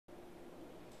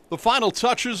The final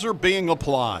touches are being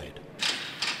applied,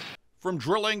 from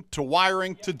drilling to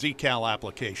wiring to decal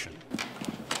application.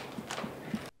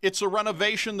 It's a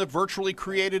renovation that virtually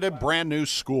created a brand new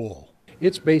school.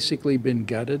 It's basically been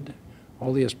gutted.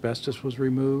 All the asbestos was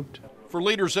removed. For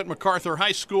leaders at MacArthur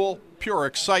High School, pure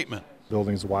excitement.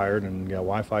 Building's wired and got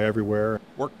Wi-Fi everywhere.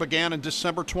 Work began in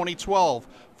December 2012.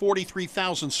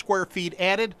 43,000 square feet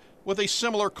added, with a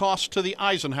similar cost to the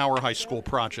Eisenhower High School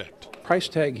project. Price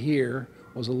tag here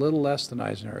was a little less than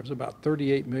Eisenhower. It was about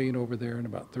 $38 million over there and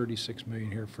about $36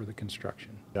 million here for the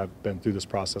construction. I've been through this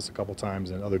process a couple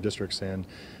times in other districts, and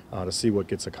to see what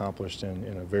gets accomplished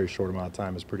in a very short amount of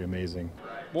time is pretty amazing.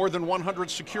 More than 100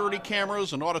 security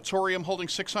cameras, an auditorium holding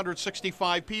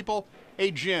 665 people, a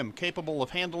gym capable of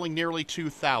handling nearly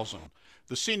 2,000.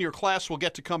 The senior class will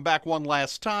get to come back one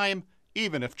last time,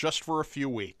 even if just for a few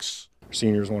weeks.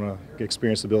 Seniors want to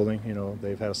experience the building. You know,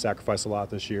 they've had to sacrifice a lot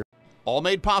this year. All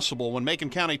made possible when Macon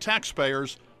County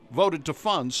taxpayers voted to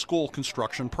fund school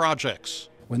construction projects.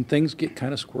 When things get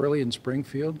kind of squirrely in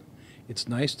Springfield, it's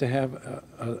nice to have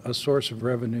a source of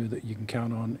revenue that you can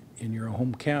count on in your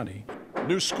home county.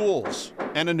 New schools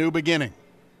and a new beginning.